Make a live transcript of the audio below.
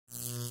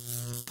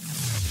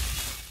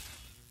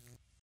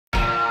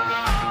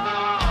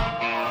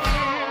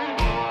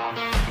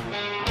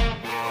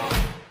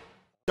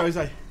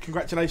Jose,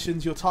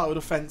 congratulations. Your title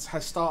defence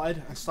has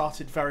started and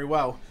started very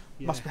well.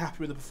 Yeah. Must be happy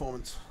with the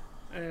performance.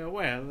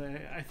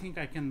 I think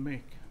I can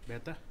make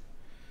better,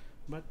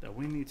 but a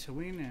win is a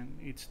win, and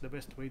it's the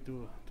best way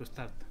to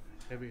start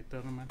every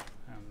tournament.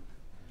 And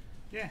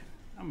yeah,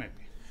 I'm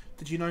happy.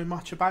 Did you know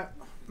much about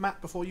Matt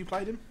before you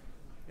played him?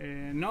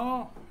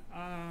 No,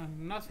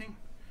 nothing.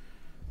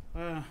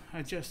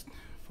 I just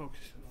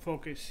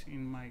focus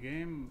in my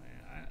game.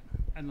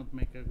 I don't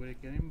make a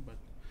great game, but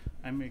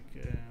I make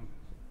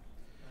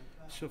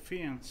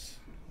sufficient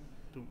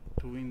to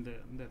win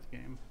that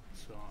game.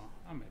 So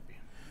I'm happy.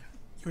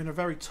 You're in a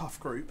very tough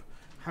group.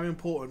 How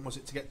important was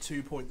it to get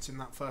 2 points in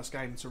that first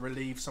game to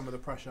relieve some of the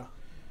pressure?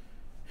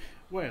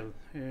 Well,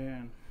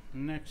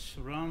 next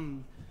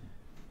round,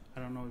 I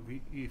don't know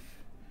if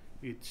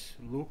it's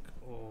luck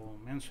or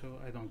mental.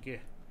 I don't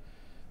care.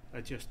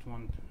 I just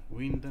want to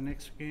win the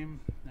next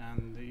game,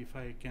 and if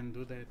I can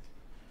do that,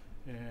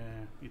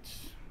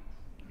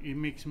 it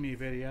makes me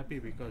very happy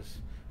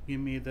because give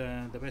me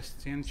the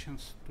best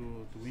chance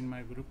to win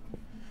my group.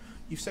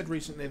 You've said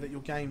recently that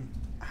your game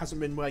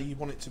hasn't been where you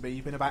want it to be.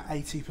 You've been about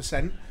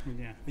 80%.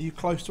 Yeah. Are you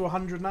close to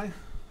 100 now?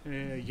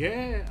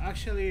 Yeah,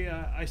 actually,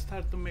 I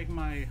start to make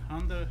my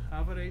under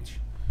average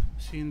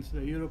since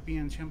the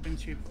European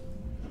Championship.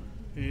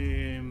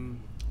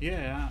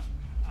 Yeah,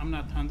 I'm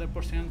not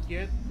 100%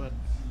 yet, but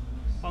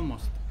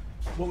almost.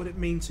 What would it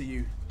mean to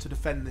you to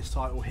defend this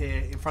title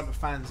here in front of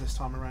fans this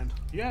time around?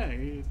 Yeah,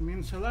 it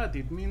means a lot.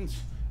 It means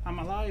I'm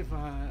alive.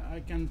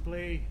 I can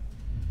play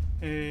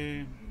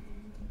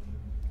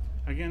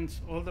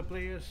against all the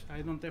players.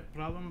 I don't have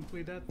problem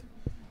with that.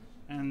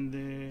 And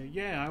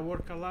yeah, I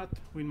work a lot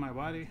with my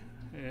body.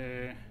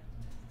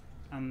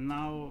 And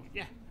now,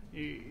 yeah,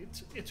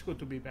 it's good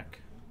to be back.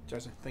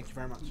 Jose, thank you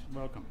very much.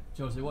 Welcome.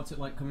 Jose, what's it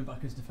like coming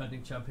back as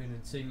defending champion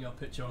and seeing your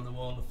picture on the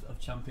wall of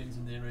champions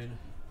in the arena?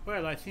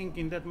 Well, I think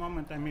in that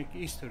moment I make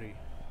history,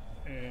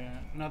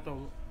 not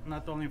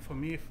only for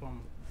me,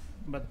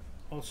 but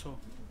also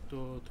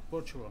to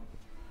Portugal.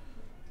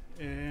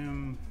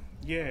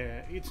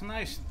 Yeah, it's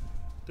nice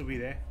to be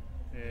there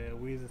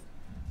with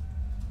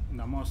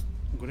the most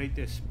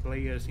greatest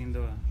players in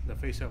the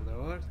face of the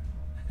earth.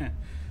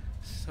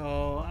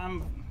 So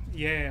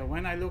yeah,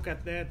 when I look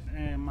at that,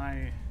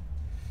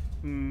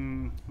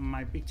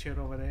 my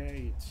picture over there,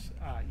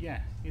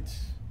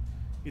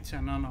 it's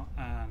an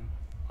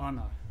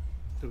honor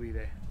to be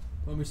there.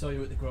 When we saw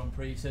you at the Grand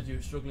Prix, you said you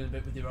were struggling a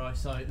bit with your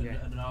eyesight and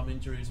an arm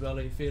injury as well.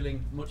 Are you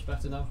feeling much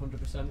better now,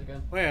 100%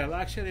 again? Well,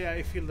 actually,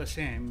 I feel the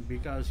same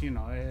because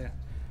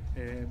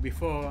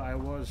before I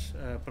was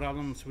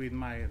problems with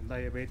my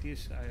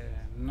diabetes.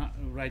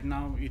 Right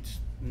now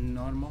it's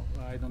normal.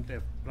 I don't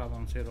have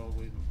problems at all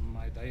with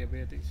my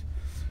diabetes.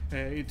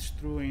 It's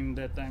true in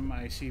that time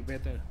I see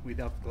better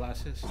without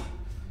glasses.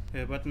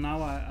 But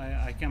now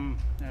I come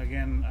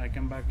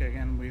back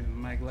again with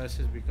my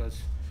glasses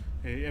because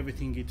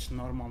everything is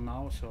normal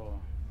now.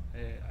 So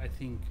I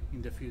think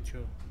in the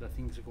future the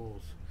things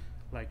goes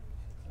like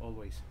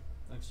always.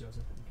 Thanks,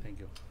 Jose. Thank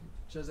you.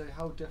 Jose,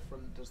 how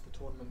different does the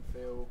tournament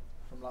feel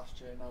from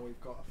last year? Now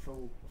we've got a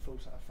full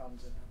set of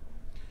fans in.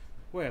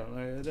 Well,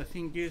 the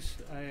thing is,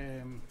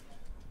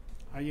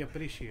 I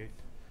appreciate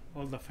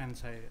all the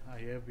fans I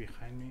have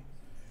behind me.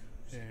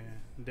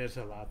 There's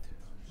a lot,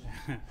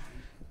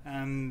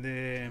 and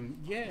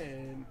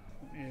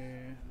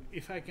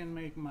if I can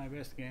make my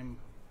best game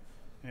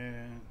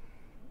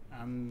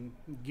and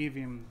give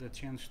him the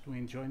chance to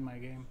enjoy my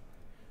game,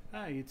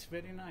 it's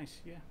very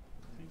nice. Yeah.